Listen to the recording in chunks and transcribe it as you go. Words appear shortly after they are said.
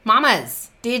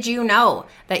mamas, did you know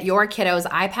that your kiddos'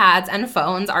 iPads and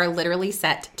phones are literally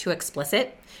set to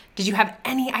explicit? Did you have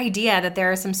any idea that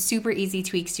there are some super easy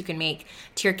tweaks you can make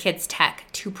to your kids' tech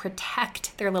to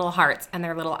protect their little hearts and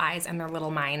their little eyes and their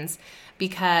little minds?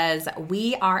 Because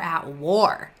we are at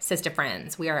war, sister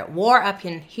friends. We are at war up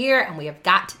in here, and we have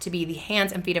got to be the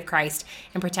hands and feet of Christ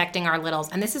in protecting our littles.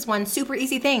 And this is one super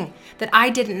easy thing that I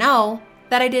didn't know,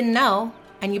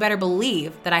 and you better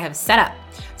believe that I have set up.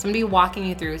 So I'm gonna be walking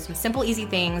you through some simple, easy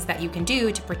things that you can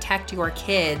do to protect your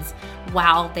kids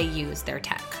while they use their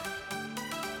tech.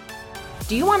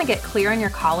 Do you want to get clear on your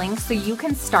calling so you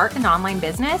can start an online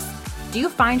business? Do you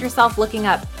find yourself looking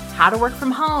up how to work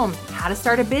from home, how to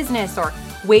start a business, or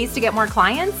ways to get more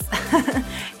clients?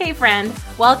 Hey friend,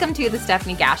 welcome to the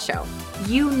Stephanie Gass Show.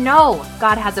 You know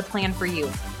God has a plan for you,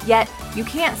 yet you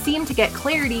can't seem to get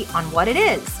clarity on what it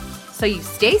is. So you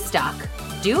stay stuck,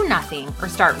 do nothing, or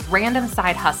start random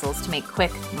side hustles to make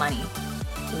quick money.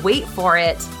 Wait for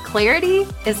it. Clarity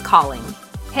is calling.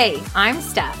 Hey, I'm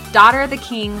Steph, daughter of the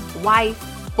king,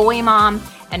 wife, boy mom,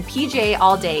 and PJ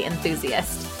all day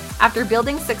enthusiast. After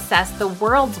building success the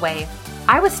world's way,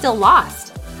 I was still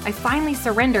lost. I finally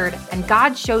surrendered, and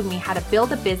God showed me how to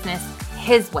build a business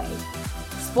His way.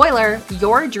 Spoiler,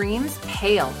 your dreams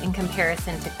pale in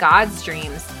comparison to God's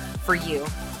dreams for you.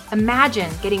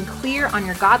 Imagine getting clear on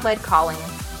your God-led calling,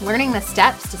 learning the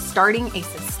steps to starting a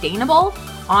sustainable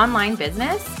online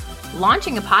business,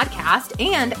 launching a podcast,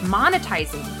 and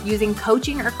monetizing using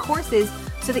coaching or courses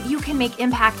so that you can make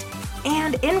impact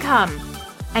and income.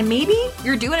 And maybe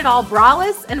you're doing it all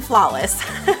braless and flawless.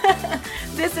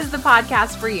 This is the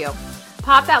podcast for you.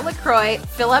 Pop that LaCroix,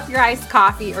 fill up your iced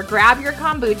coffee, or grab your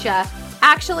kombucha.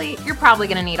 Actually, you're probably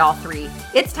gonna need all three.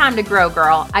 It's time to grow,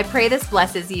 girl. I pray this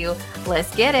blesses you.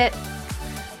 Let's get it.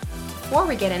 Before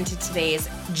we get into today's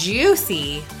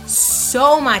juicy,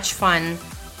 so much fun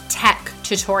tech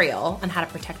tutorial on how to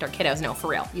protect our kiddos. No, for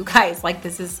real. You guys,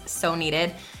 this is so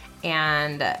needed.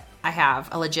 And I have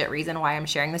a legit reason why I'm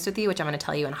sharing this with you, which I'm going to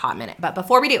tell you in a hot minute. But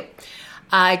before we do,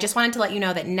 I just wanted to let you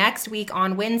know that next week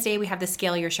on Wednesday, we have the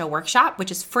Scale Your Show workshop,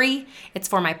 which is free. It's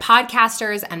for my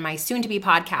podcasters and my soon-to-be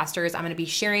podcasters. I'm going to be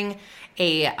sharing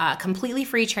a completely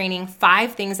free training,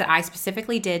 5 things that I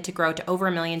specifically did to grow to over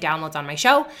 1 million downloads on my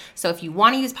show. So if you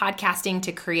want to use podcasting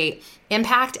to create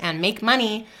impact and make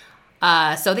money,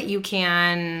 so that you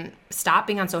can stop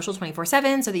being on social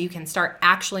 24/7, so that you can start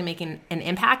actually making an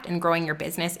impact and growing your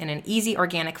business in an easy,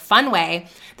 organic, fun way,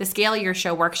 the Scale Your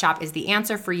Show workshop is the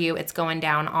answer for you. It's going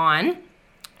down on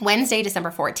Wednesday, December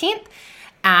 14th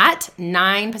at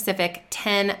 9 Pacific,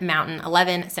 10 Mountain,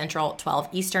 11 Central, 12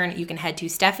 Eastern. You can head to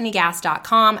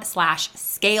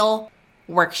stephaniegass.com/scale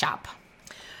workshop.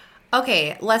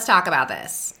 Okay, let's talk about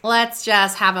this. Let's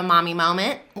just have a mommy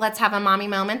moment.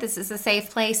 This is a safe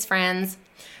place, friends.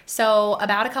 So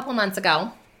about a couple months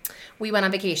ago, we went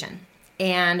on vacation,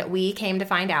 and we came to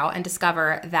find out and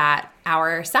discover that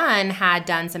our son had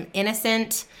done some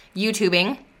innocent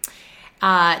YouTubing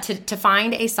to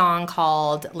find a song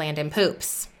called Landon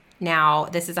Poops. Now,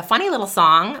 this is a funny little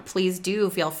song. Please do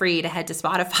feel free to head to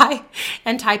Spotify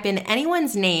and type in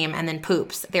anyone's name and then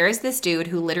poops. There is this dude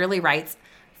who literally writes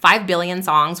 5 billion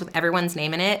songs with everyone's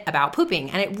name in it about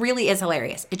pooping. And it really is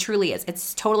hilarious. It truly is.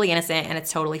 It's totally innocent and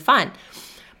it's totally fun.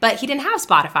 But he didn't have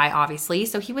Spotify, obviously,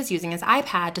 so he was using his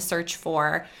iPad to search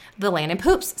for the Landon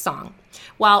Poops song.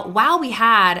 Well, while we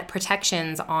had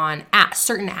protections on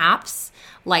certain apps,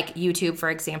 like YouTube, for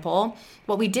example,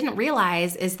 what we didn't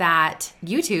realize is that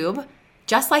YouTube,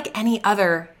 just like any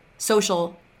other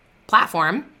social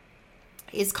platform,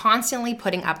 is constantly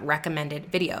putting up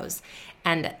recommended videos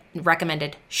and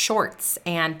recommended shorts.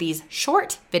 And these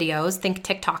short videos, think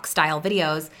TikTok style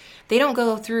videos, they don't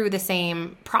go through the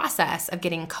same process of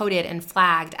getting coded and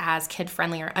flagged as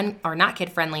kid-friendly or not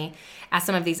kid-friendly as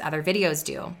some of these other videos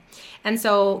do. And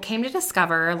so came to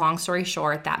discover, long story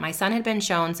short, that my son had been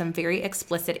shown some very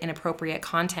explicit, inappropriate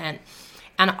content.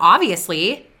 And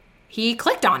obviously, he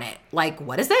clicked on it. Like,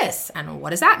 what is this? And what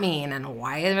does that mean? And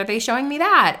why are they showing me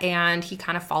that? And he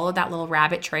kind of followed that little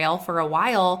rabbit trail for a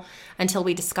while until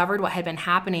we discovered what had been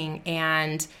happening.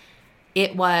 And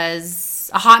it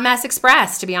was a hot mess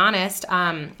express, to be honest.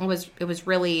 It was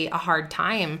really a hard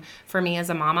time for me as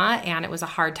a mama, and it was a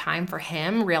hard time for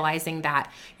him, realizing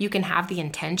that you can have the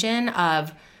intention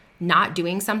of not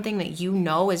doing something that you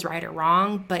know is right or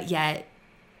wrong, but yet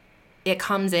it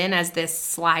comes in as this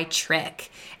sly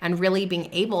trick, and really being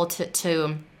able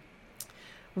to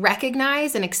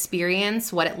recognize and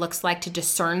experience what it looks like to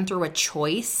discern through a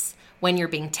choice when you're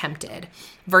being tempted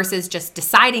versus just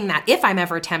deciding that if I'm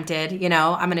ever tempted,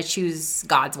 I'm going to choose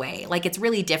God's way. Like, it's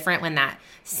really different when that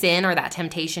sin or that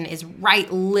temptation is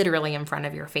right literally in front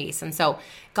of your face. And so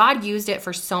God used it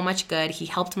for so much good. He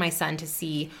helped my son to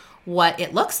see what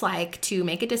it looks like to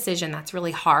make a decision that's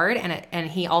really hard.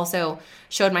 And he also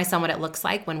showed my son what it looks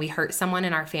like when we hurt someone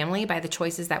in our family by the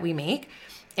choices that we make.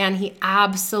 And he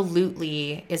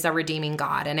absolutely is a redeeming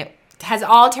God. And it has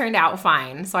all turned out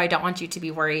fine. So I don't want you to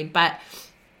be worried. But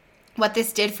what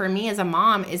this did for me as a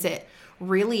mom is it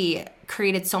really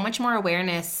created so much more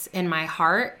awareness in my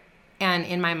heart and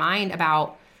in my mind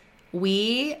about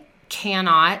we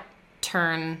cannot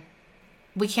turn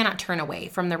away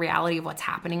from the reality of what's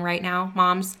happening right now,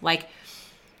 moms. Like,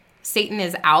 Satan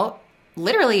is out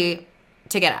literally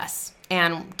to get us.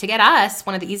 And to get us,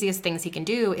 one of the easiest things he can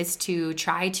do is to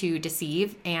try to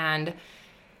deceive and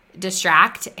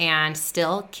distract and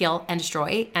still kill and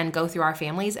destroy and go through our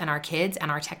families and our kids and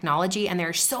our technology. And there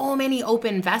are so many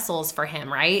open vessels for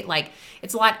him, right? Like,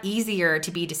 it's a lot easier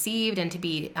to be deceived and to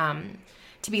be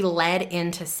led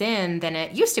into sin than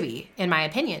it used to be, in my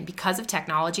opinion, because of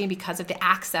technology and because of the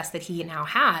access that he now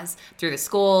has through the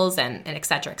schools and et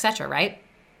cetera, right?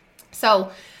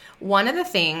 So one of the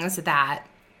things that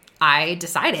I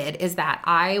decided is that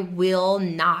I will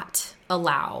not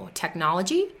allow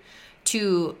technology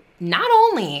to, not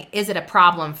only is it a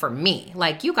problem for me,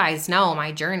 like, you guys know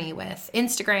my journey with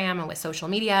Instagram and with social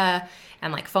media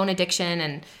and like phone addiction.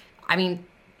 And I mean,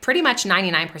 pretty much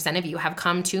 99% of you have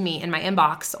come to me in my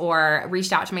inbox or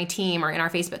reached out to my team or in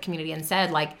our Facebook community and said,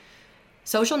 like,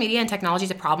 social media and technology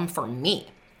is a problem for me.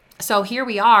 So here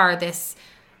we are, this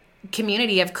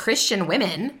community of Christian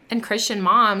women and Christian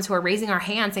moms who are raising our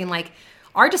hands saying, like,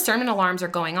 our discernment alarms are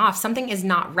going off. Something is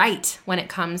not right when it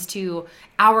comes to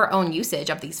our own usage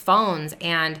of these phones.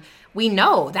 And we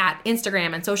know that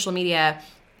Instagram and social media,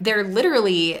 they're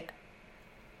willing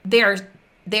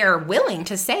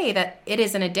to say that it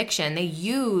is an addiction. They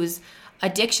use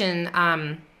addiction,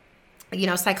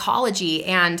 psychology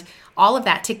and all of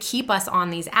that to keep us on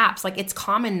these apps. Like, it's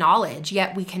common knowledge,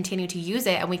 yet we continue to use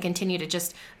it and we continue to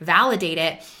just validate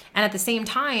it. And at the same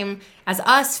time, as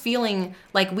us feeling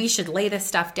like we should lay this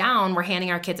stuff down, we're handing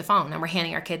our kids a phone and we're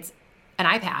handing our kids an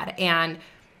iPad, and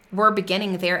we're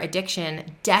beginning their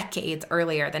addiction decades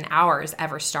earlier than ours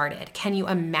ever started. Can you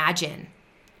imagine,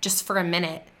 just for a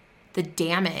minute, the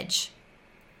damage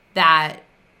that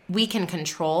we can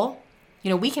control?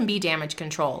 We can be damage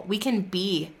control. We can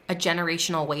be a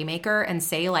generational waymaker and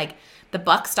say, like, the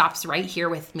buck stops right here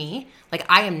with me. Like,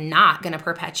 I am not going to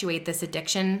perpetuate this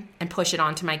addiction and push it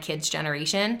onto my kids'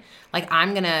 generation. Like,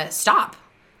 I'm going to stop.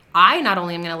 I not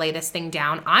only am going to lay this thing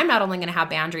down, I'm not only going to have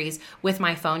boundaries with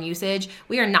my phone usage.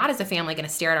 We are not as a family going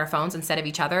to stare at our phones instead of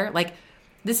each other. Like,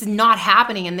 this is not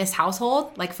happening in this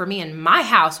household. Like, for me in my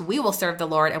house, we will serve the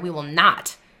Lord and we will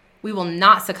not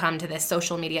succumb to this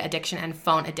social media addiction and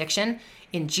phone addiction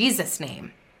in Jesus'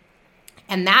 name.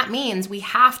 And that means we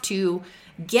have to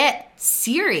get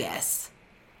serious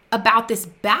about this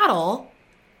battle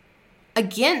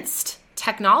against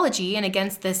technology and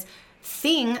against this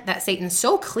thing that Satan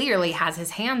so clearly has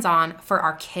his hands on for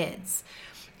our kids.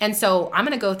 And so I'm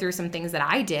going to go through some things that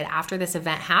I did after this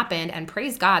event happened, and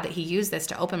praise God that he used this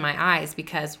to open my eyes,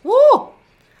 because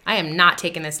I am not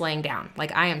taking this laying down.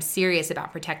 Like, I am serious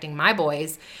about protecting my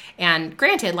boys. And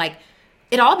granted, like,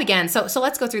 it all began. So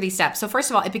let's go through these steps. So first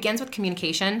of all, it begins with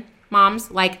communication, moms.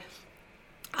 Like,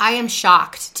 I am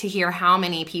shocked to hear how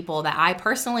many people that I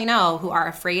personally know who are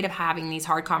afraid of having these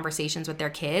hard conversations with their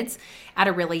kids at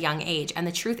a really young age. And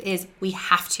the truth is, we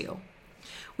have to.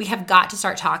 We have got to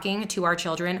start talking to our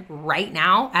children right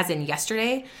now, as in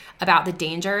yesterday, about the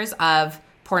dangers of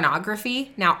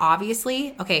pornography. Now,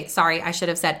 obviously, I should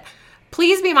have said,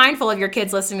 please be mindful of your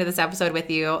kids listening to this episode with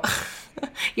you.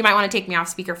 You might want to take me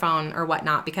off speakerphone or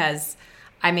whatnot, because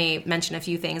I may mention a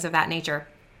few things of that nature.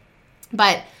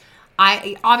 But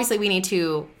we need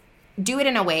to do it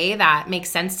in a way that makes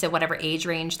sense to whatever age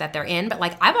range that they're in. But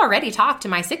like, I've already talked to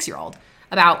my 6-year-old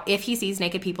about, if he sees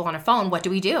naked people on a phone, what do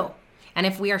we do? And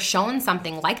if we are shown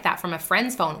something like that from a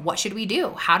friend's phone, what should we do?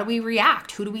 How do we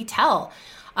react? Who do we tell?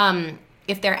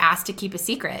 If they're asked to keep a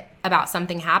secret about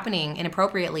something happening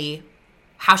inappropriately,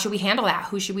 how should we handle that?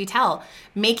 Who should we tell?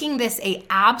 Making this a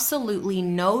absolutely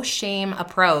no shame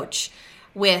approach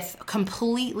with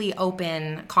completely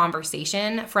open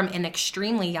conversation from an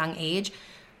extremely young age.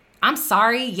 I'm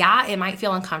sorry, yeah, it might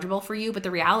feel uncomfortable for you, but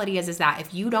the reality is that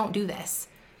if you don't do this,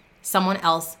 someone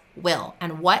else will.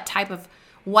 And what type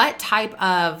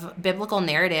of biblical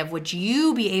narrative would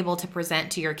you be able to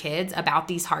present to your kids about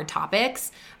these hard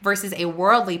topics versus a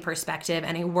worldly perspective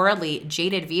and a worldly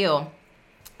jaded view?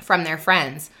 from their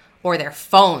friends or their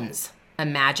phones.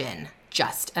 Imagine,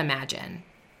 just imagine.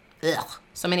 Ugh.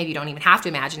 So many of you don't even have to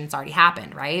imagine, it's already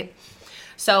happened, right?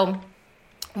 So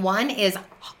one is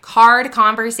hard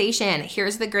conversation.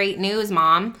 Here's the great news,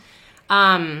 Mom.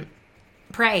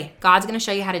 Pray. God's going to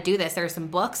show you how to do this. There are some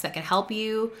books that can help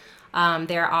you.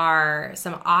 There are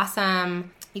some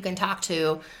awesome, you can talk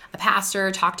to a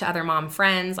pastor, talk to other mom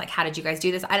friends, like, how did you guys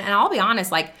do this? And I'll be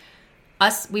honest, like,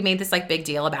 we made this like big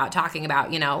deal about talking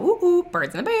about,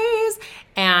 birds and the bees.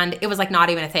 And it was like not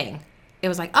even a thing. It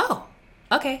was like, oh,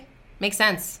 okay. Makes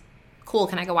sense. Cool.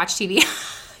 Can I go watch TV?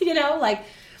 Like,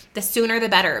 the sooner the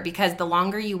better, because the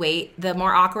longer you wait, the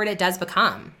more awkward it does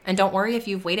become. And don't worry if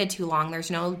you've waited too long.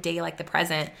 There's no day like the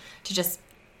present to just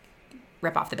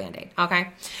rip off the Band-Aid. Okay.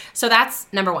 So that's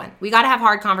number one. We got to have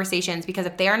hard conversations, because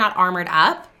if they are not armored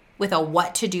up with a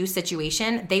what to do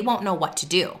situation, they won't know what to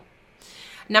do.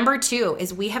 Number two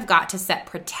is we have got to set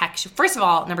protection. First of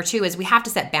all, number two is we have to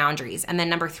set boundaries. And then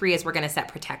number three is we're going to set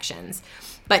protections.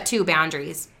 But two,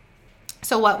 boundaries.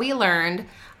 So what we learned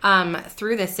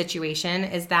through this situation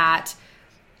is that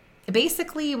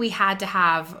basically we had to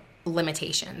have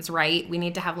limitations, right? We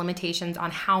need to have limitations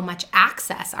on how much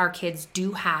access our kids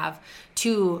do have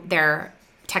to their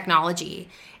technology,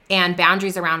 and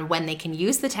boundaries around when they can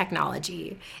use the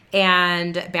technology,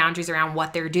 and boundaries around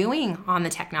what they're doing on the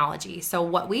technology. So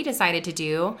what we decided to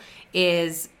do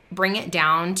is bring it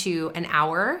down to an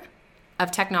hour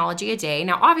of technology a day.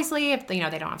 Now, obviously, if they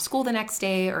don't have school the next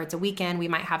day or it's a weekend, we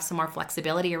might have some more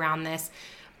flexibility around this.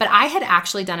 But I had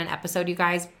actually done an episode, you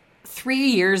guys, 3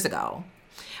 years ago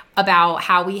about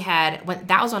how that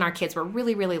was when our kids were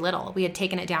really, really little. We had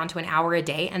taken it down to an hour a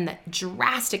day, and the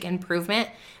drastic improvement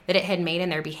that it had made in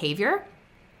their behavior.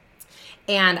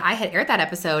 And I had aired that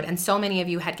episode, and so many of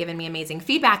you had given me amazing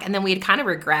feedback. And then we had kind of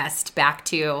regressed back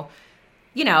to,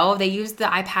 they use the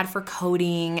iPad for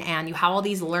coding, and you have all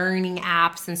these learning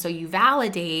apps. And so you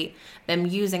validate them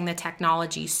using the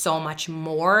technology so much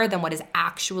more than what is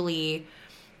actually,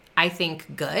 I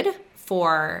think, good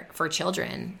for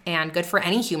children and good for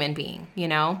any human being,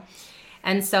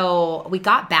 And so we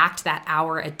got back to that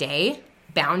hour a day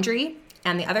boundary.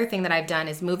 And the other thing that I've done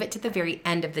is move it to the very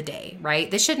end of the day,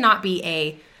 right? This should not be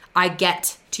I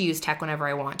get to use tech whenever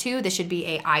I want to. This should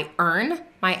be I earn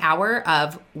my hour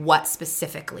of what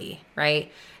specifically,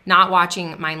 right? Not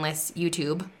watching mindless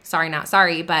YouTube. Sorry, not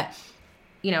sorry, but,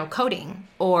 coding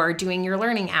or doing your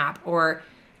learning app or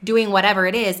doing whatever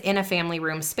it is in a family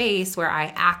room space where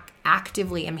I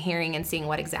actively am hearing and seeing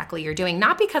what exactly you're doing.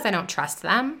 Not because I don't trust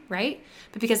them, right?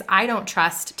 But because I don't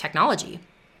trust technology.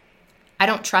 I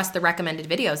don't trust the recommended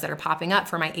videos that are popping up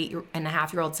for my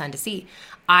 8.5-year-old son to see.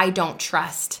 I don't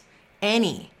trust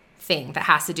anything that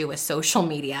has to do with social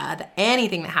media,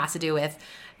 anything that has to do with,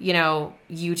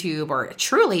 YouTube or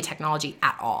truly technology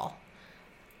at all.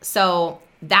 So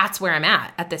that's where I'm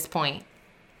at this point.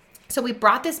 So we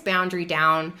brought this boundary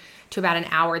down to about an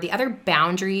hour. The other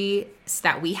boundary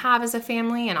that we have as a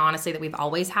family, and honestly that we've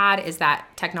always had, is that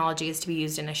technology is to be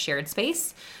used in a shared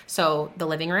space. So the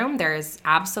living room, there is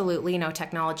absolutely no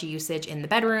technology usage in the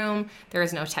bedroom. There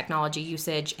is no technology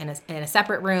usage in a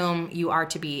separate room. You are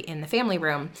to be in the family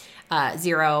room.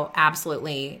 Zero,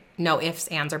 absolutely no ifs,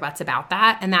 ands, or buts about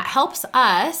that. And that helps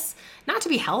us not to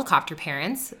be helicopter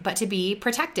parents, but to be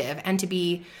protective and to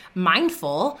be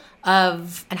mindful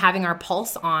of and having our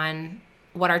pulse on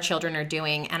what our children are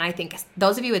doing. And I think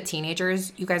those of you with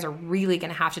teenagers, you guys are really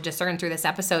going to have to discern through this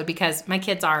episode, because my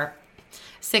kids are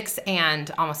 6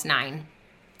 and almost 9.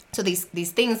 So these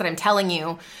things that I'm telling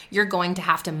you, you're going to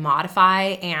have to modify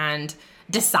and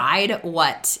decide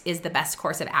what is the best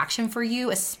course of action for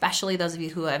you, especially those of you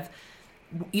who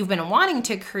you've been wanting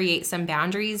to create some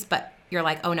boundaries, but you're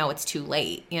like, oh no, it's too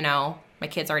late. My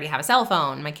kids already have a cell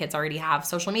phone. My kids already have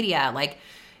social media. Like,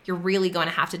 you're really going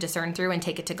to have to discern through and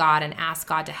take it to God and ask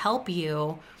God to help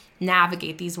you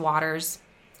navigate these waters.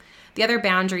 The other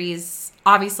boundaries,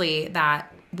 obviously,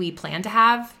 that we plan to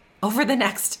have over the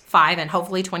next 5 and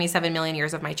hopefully 27 million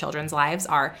years of my children's lives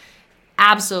are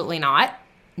absolutely not.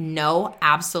 No,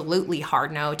 absolutely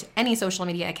hard no to any social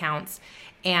media accounts,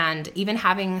 and even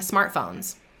having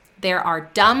smartphones. There are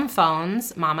dumb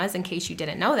phones, mamas, in case you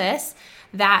didn't know this,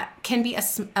 that can be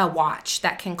a watch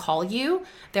that can call you.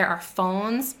 There are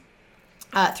phones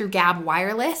through Gab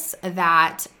Wireless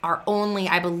that are only,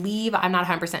 I believe, I'm not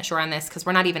 100% sure on this because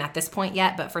we're not even at this point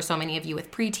yet, but for so many of you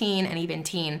with preteen and even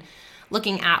teen,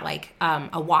 looking at like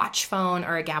a watch phone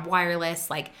or a Gab Wireless,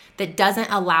 like that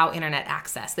doesn't allow internet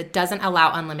access, that doesn't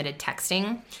allow unlimited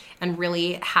texting, and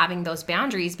really having those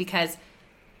boundaries because,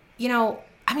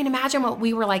 imagine what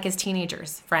we were like as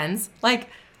teenagers, friends. Like,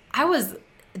 I was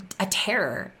a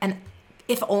terror, and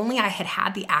if only I had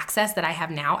had the access that I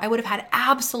have now, I would have had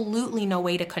absolutely no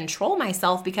way to control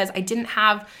myself because I didn't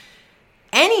have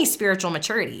any spiritual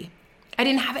maturity. I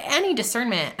didn't have any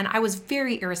discernment, and I was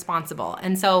very irresponsible.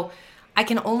 And so I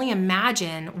can only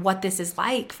imagine what this is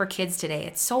like for kids today.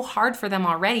 It's so hard for them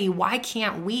already. Why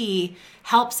can't we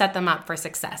help set them up for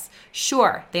success?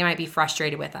 Sure, they might be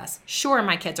frustrated with us. Sure,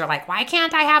 my kids are like, why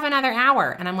can't I have another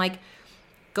hour? And I'm like,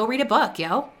 go read a book,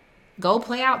 yo. Go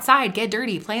play outside, get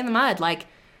dirty, play in the mud. Like,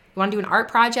 you want to do an art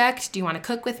project? Do you want to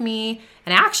cook with me?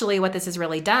 And actually what this has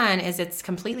really done is it's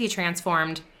completely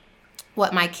transformed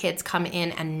what my kids come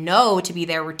in and know to be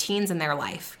their routines in their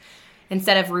life.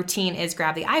 Instead of routine is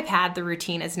grab the iPad, the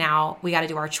routine is now we got to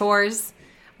do our chores.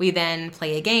 We then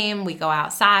play a game, we go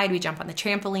outside, we jump on the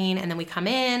trampoline, and then we come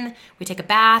in, we take a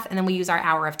bath, and then we use our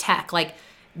hour of tech. Like,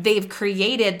 they've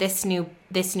created this new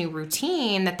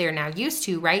routine that they're now used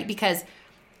to, right? Because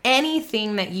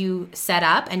anything that you set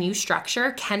up and you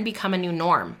structure can become a new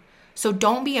norm. So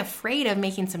don't be afraid of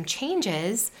making some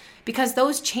changes, because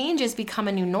those changes become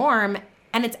a new norm.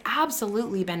 And it's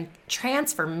absolutely been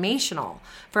transformational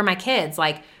for my kids.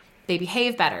 Like, they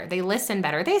behave better, they listen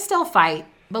better, they still fight,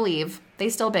 believe, they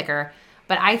still bicker,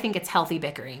 but I think it's healthy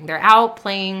bickering. They're out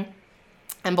playing,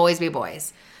 and boys be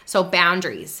boys. So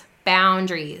boundaries.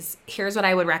 Here's what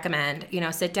I would recommend.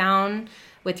 Sit down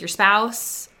with your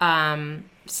spouse,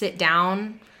 sit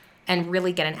down and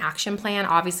really get an action plan.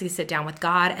 Obviously, sit down with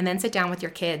God, and then sit down with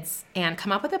your kids and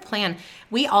come up with a plan.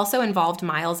 We also involved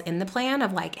Miles in the plan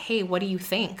of like, hey, what do you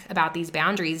think about these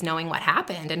boundaries, knowing what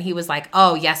happened? And he was like,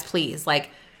 oh, yes, please. Like,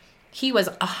 he was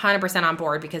 100% on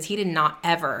board because he did not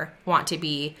ever want to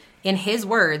be, in his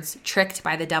words, tricked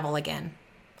by the devil again.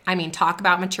 I mean, talk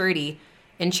about maturity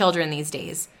in children these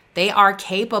days. They are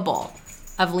capable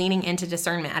of leaning into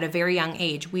discernment at a very young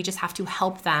age. We just have to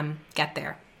help them get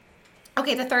there.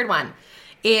 Okay, the third one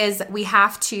is we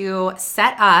have to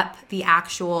set up the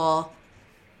actual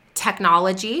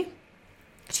technology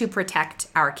to protect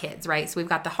our kids, right? So we've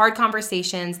got the hard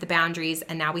conversations, the boundaries,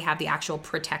 and now we have the actual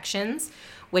protections,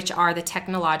 which are the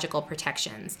technological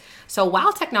protections. So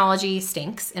while technology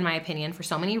stinks, in my opinion, for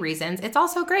so many reasons, it's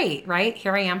also great, right?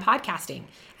 Here I am podcasting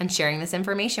and sharing this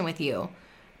information with you.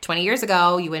 20 years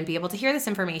ago, you wouldn't be able to hear this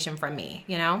information from me,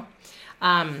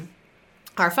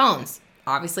 Our phones.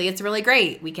 Obviously, it's really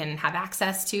great. We can have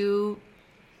access to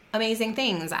amazing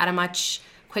things at a much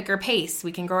quicker pace.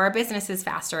 We can grow our businesses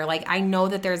faster. Like, I know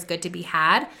that there's good to be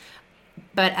had,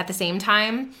 but at the same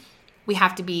time, we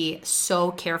have to be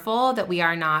so careful that we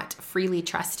are not freely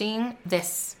trusting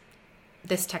this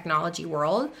technology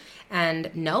world,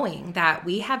 and knowing that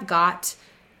we have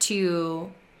to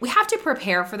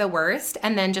prepare for the worst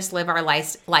and then just live our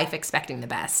life expecting the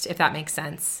best, if that makes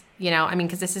sense.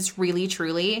 Because this is really,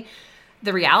 truly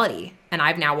the reality. And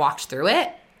I've now walked through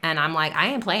it, and I'm like, I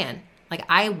ain't playing. Like,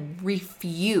 I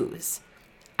refuse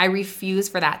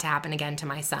for that to happen again to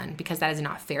my son, because that is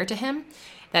not fair to him.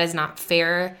 That is not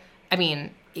fair. I mean,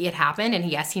 it happened, and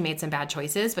yes, he made some bad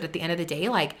choices, but at the end of the day,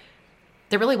 like,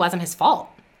 that really wasn't his fault.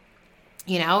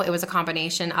 It was a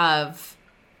combination of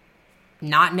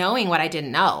not knowing what I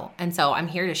didn't know. And so I'm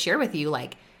here to share with you,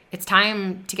 like, it's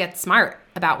time to get smart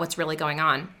about what's really going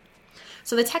on.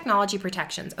 So the technology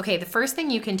protections. Okay, the first thing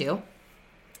you can do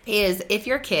is, if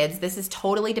your kids, this is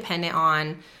totally dependent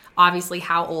on obviously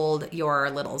how old your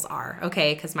littles are,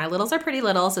 okay? Because my littles are pretty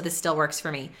little, so this still works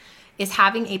for me, is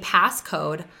having a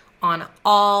passcode on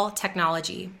all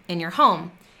technology in your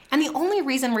home. And the only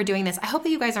reason we're doing this, I hope that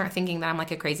you guys aren't thinking that I'm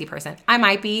like a crazy person. I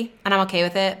might be, and I'm okay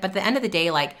with it. But at the end of the day,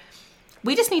 like,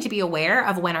 we just need to be aware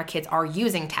of when our kids are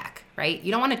using tech, right?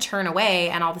 You don't want to turn away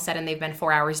and all of a sudden they've been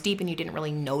 4 hours deep and you didn't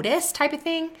really notice, type of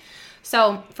thing.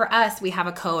 So for us, we have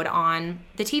a code on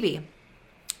the TV.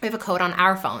 We have a code on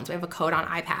our phones. We have a code on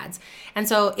iPads. And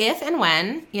so if and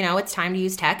when, it's time to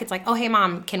use tech, it's like, oh, hey,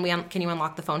 Mom, can you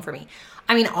unlock the phone for me?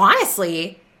 I mean,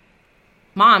 honestly,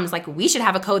 moms, like, we should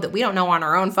have a code that we don't know on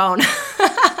our own phone.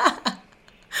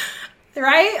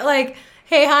 Right? Like,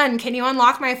 hey, hon, can you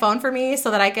unlock my phone for me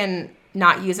so that I can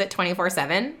not use it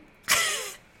 24/7?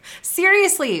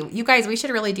 Seriously, you guys, we should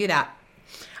really do that.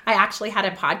 I actually had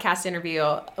a podcast interview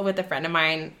with a friend of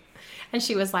mine, and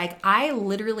she was like, I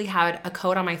literally had a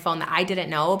code on my phone that I didn't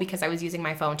know because I was using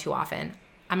my phone too often.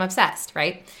 I'm obsessed,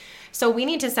 right? So we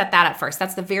need to set that up first.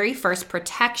 That's the very first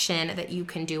protection that you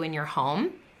can do in your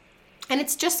home. And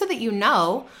it's just so that you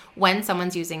know when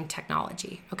someone's using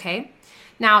technology, okay?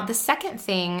 Now, the second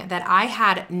thing that I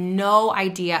had no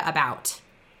idea about,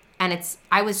 and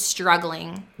I was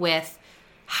struggling with,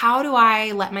 how do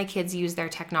I let my kids use their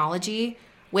technology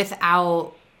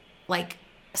without, like,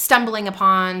 stumbling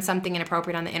upon something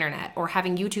inappropriate on the internet or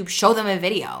having YouTube show them a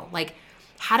video? Like,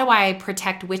 How do I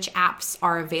protect which apps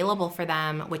are available for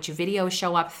them, which videos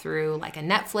show up through like a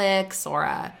Netflix or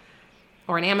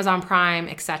an Amazon Prime,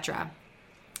 etc.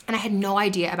 And I had no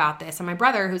idea about this. And my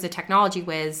brother, who's a technology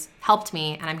whiz, helped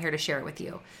me, and I'm here to share it with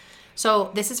you. So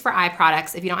this is for eye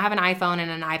products. If you don't have an iPhone and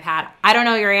an iPad, I don't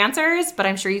know your answers, but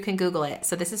I'm sure you can Google it.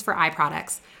 So this is for eye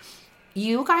products.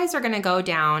 You guys are going to go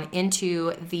down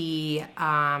into the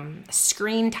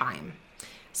screen time.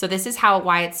 So this is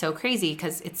why it's so crazy,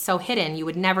 because it's so hidden. You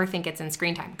would never think it's in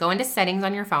screen time. Go into settings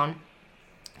on your phone.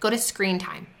 Go to screen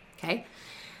time, okay?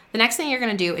 The next thing you're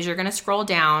going to do is you're going to scroll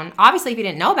down. Obviously, if you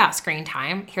didn't know about screen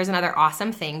time, here's another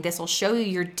awesome thing. This will show you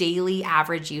your daily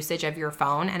average usage of your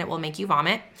phone, and it will make you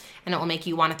vomit, and it will make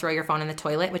you want to throw your phone in the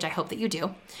toilet, which I hope that you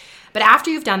do. But after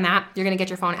you've done that, you're going to get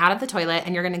your phone out of the toilet,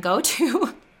 and you're going to go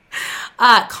to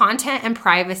content and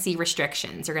privacy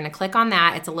restrictions. You're going to click on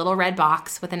that. It's a little red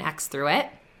box with an X through it,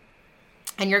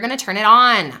 and you're going to turn it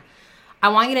on. I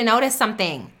want you to notice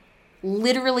something.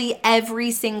 Literally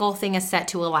every single thing is set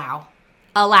to allow.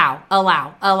 Allow,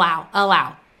 allow, allow,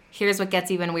 allow. Here's what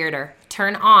gets even weirder.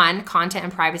 Turn on content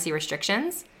and privacy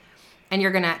restrictions, and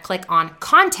you're going to click on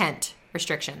content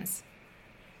restrictions.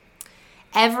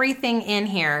 Everything in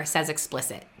here says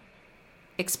explicit.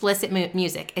 Explicit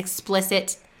music,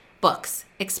 explicit books,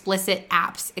 explicit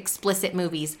apps, explicit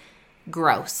movies.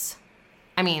 Gross.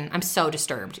 I mean, I'm so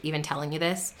disturbed even telling you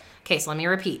this. Okay, so let me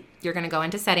repeat. You're going to go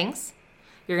into settings.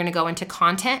 You're going to go into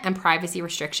content and privacy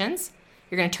restrictions.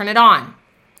 You're going to turn it on.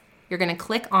 You're going to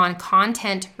click on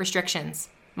content restrictions.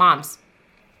 Moms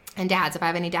and dads, if I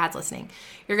have any dads listening,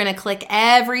 you're going to click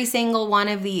every single one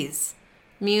of these.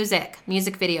 Music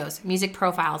videos, music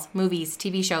profiles, movies,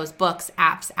 TV shows, books,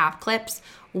 apps, app clips.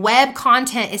 Web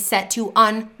content is set to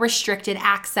unrestricted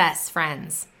access,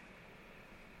 friends.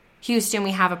 Houston,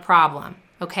 we have a problem,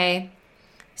 okay?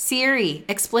 Siri,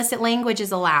 explicit language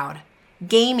is allowed.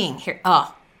 Gaming,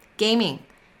 gaming.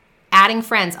 Adding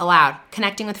friends, allowed.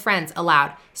 Connecting with friends,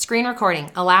 allowed. Screen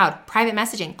recording, allowed. Private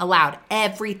messaging, allowed.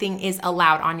 Everything is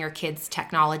allowed on your kids'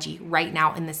 technology right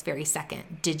now in this very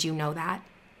second. Did you know that?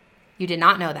 You did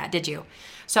not know that, did you?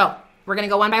 So we're going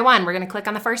to go one by one. We're going to click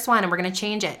on the first one, and we're going to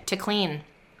change it to clean. And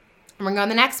we're going to go on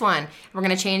the next one, and we're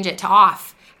going to change it to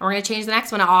off. And we're going to change the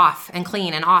next one to off and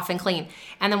clean and off and clean.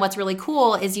 And then what's really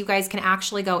cool is you guys can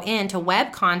actually go into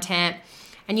web content,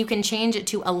 and you can change it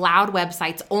to allowed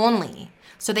websites only.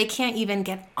 So they can't even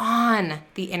get on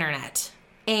the internet.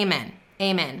 Amen.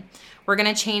 Amen. We're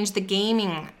going to change the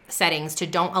gaming settings to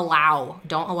don't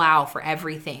allow for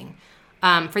everything.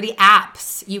 For the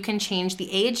apps, you can change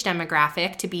the age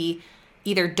demographic to be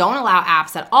either don't allow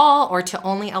apps at all or to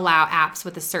only allow apps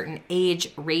with a certain age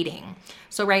rating.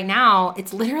 So right now,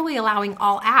 it's literally allowing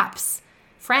all apps.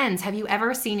 Friends, have you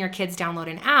ever seen your kids download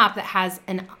an app that has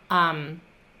an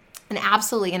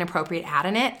absolutely inappropriate ad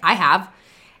in it? I have.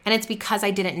 And it's because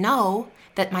I didn't know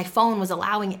that my phone was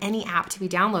allowing any app to be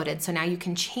downloaded. So now you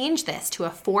can change this to a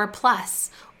 4+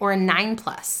 or a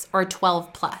 9+ or a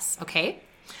 12+, okay?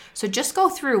 So just go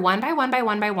through one by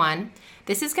one.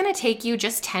 This is going to take you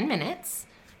just 10 minutes,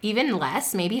 even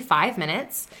less, maybe 5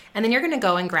 minutes. And then you're going to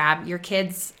go and grab your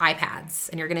kids' iPads,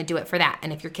 and you're going to do it for that.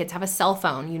 And if your kids have a cell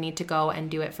phone, you need to go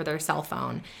and do it for their cell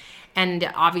phone. And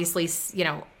obviously,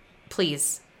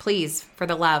 please, for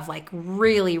the love, like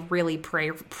really, really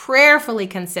prayerfully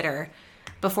consider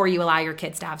before you allow your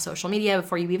kids to have social media,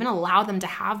 before you even allow them to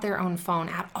have their own phone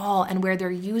at all, and where they're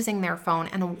using their phone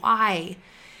and why.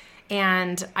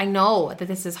 And I know that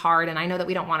this is hard, and I know that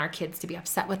we don't want our kids to be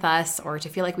upset with us or to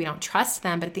feel like we don't trust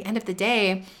them, but at the end of the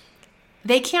day,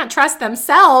 they can't trust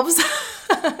themselves,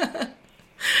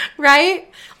 right?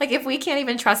 Like if we can't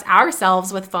even trust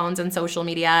ourselves with phones and social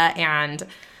media and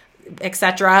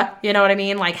etc., you know what I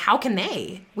mean? Like how can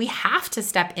they? We have to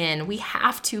step in. We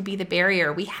have to be the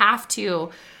barrier. We have to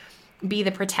be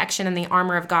the protection and the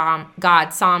armor of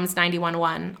God, Psalms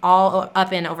 91:1, all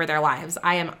up and over their lives.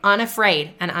 I am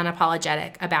unafraid and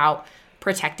unapologetic about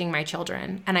protecting my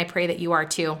children, and I pray that you are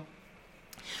too.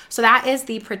 So that is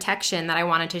the protection that I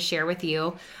wanted to share with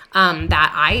you.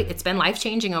 It's been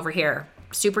life-changing over here.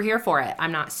 Super here for it.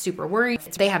 I'm not super worried.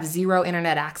 They have zero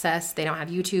internet access. They don't have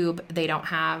YouTube. They don't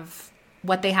have,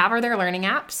 what they have are their learning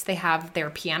apps. They have their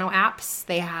piano apps.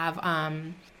 They have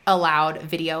allowed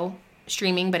video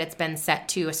streaming, but it's been set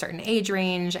to a certain age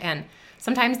range. And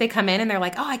sometimes they come in and they're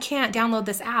like, oh, I can't download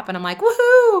this app. And I'm like,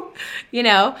 woohoo,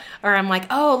 or I'm like,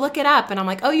 oh, look it up. And I'm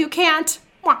like, oh, you can't.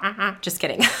 Just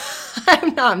kidding.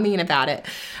 I'm not mean about it,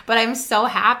 but I'm so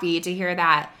happy to hear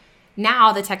that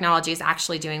now the technology is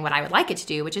actually doing what I would like it to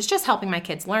do, which is just helping my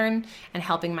kids learn and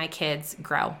helping my kids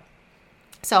grow.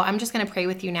 So I'm just going to pray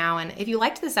with you now. And if you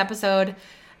liked this episode,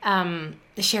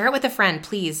 Share it with a friend,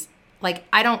 please.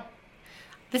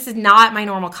 This is not my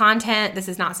normal content. This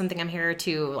is not something I'm here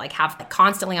to have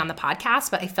constantly on the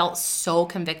podcast, but I felt so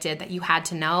convicted that you had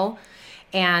to know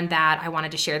and that I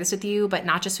wanted to share this with you, but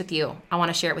not just with you. I want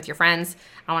to share it with your friends.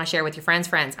 I want to share it with your friends'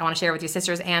 friends. I want to share it with your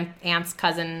sister's aunt's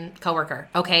cousin, coworker.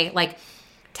 Okay.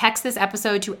 Text this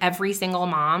episode to every single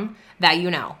mom that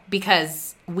you know,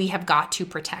 because we have got to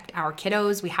protect our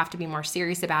kiddos. We have to be more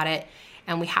serious about it.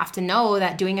 And we have to know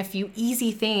that doing a few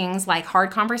easy things like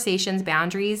hard conversations,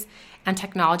 boundaries, and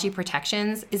technology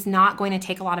protections is not going to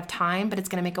take a lot of time, but it's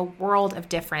going to make a world of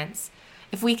difference.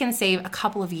 If we can save a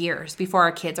couple of years before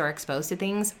our kids are exposed to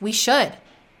things, we should,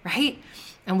 right?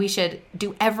 And we should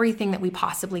do everything that we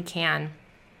possibly can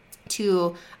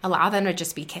to allow them to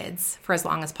just be kids for as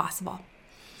long as possible.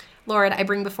 Lord, I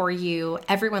bring before you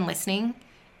everyone listening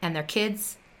and their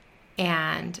kids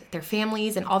and their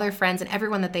families and all their friends and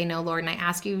everyone that they know, Lord. And I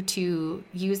ask you to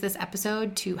use this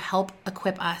episode to help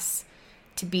equip us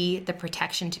to be the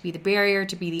protection, to be the barrier,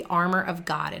 to be the armor of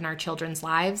God in our children's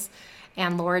lives.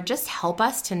 And Lord, just help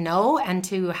us to know and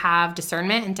to have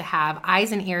discernment and to have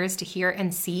eyes and ears to hear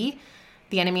and see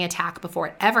the enemy attack before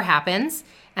it ever happens,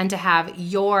 and to have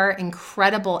your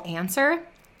incredible answer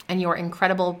and your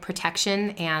incredible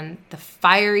protection and the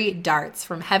fiery darts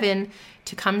from heaven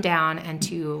to come down and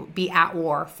to be at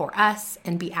war for us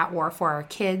and be at war for our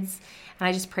kids. And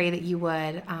I just pray that you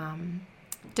would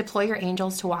deploy your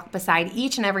angels to walk beside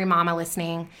each and every mama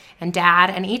listening and dad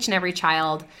and each and every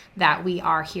child that we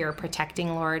are here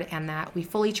protecting, Lord, and that we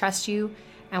fully trust you.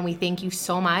 And we thank you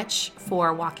so much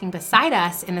for walking beside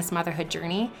us in this motherhood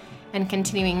journey and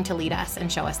continuing to lead us and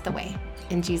show us the way.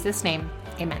 In Jesus' name,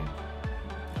 amen.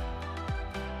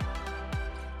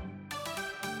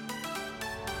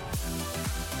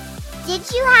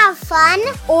 Did you have fun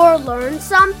or learn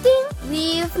something?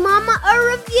 Leave Mama a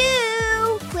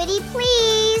review. Pretty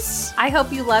please. I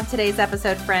hope you loved today's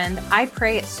episode, friend. I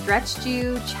pray it stretched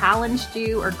you, challenged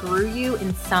you, or grew you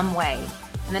in some way,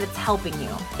 and that it's helping you.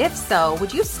 If so,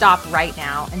 would you stop right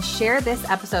now and share this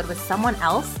episode with someone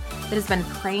else that has been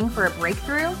praying for a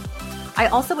breakthrough? I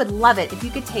also would love it if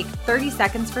you could take 30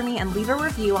 seconds for me and leave a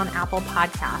review on Apple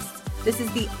Podcasts. This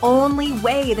is the only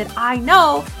way that I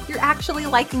know you're actually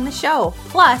liking the show.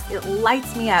 Plus, it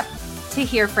lights me up to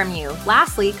hear from you.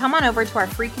 Lastly, come on over to our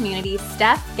free community,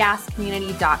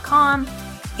 StephGassCommunity.com,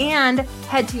 and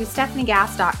head to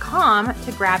StephanieGass.com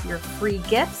to grab your free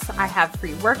gifts. I have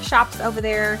free workshops over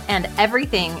there and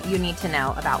everything you need to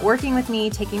know about working with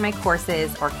me, taking my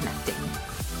courses, or connecting.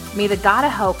 May the God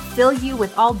of hope fill you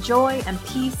with all joy and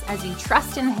peace as you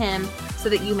trust in him, so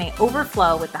that you may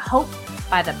overflow with the hope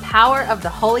by the power of the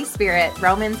Holy Spirit.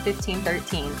 Romans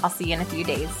 15:13. I'll see you in a few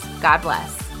days. God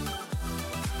bless.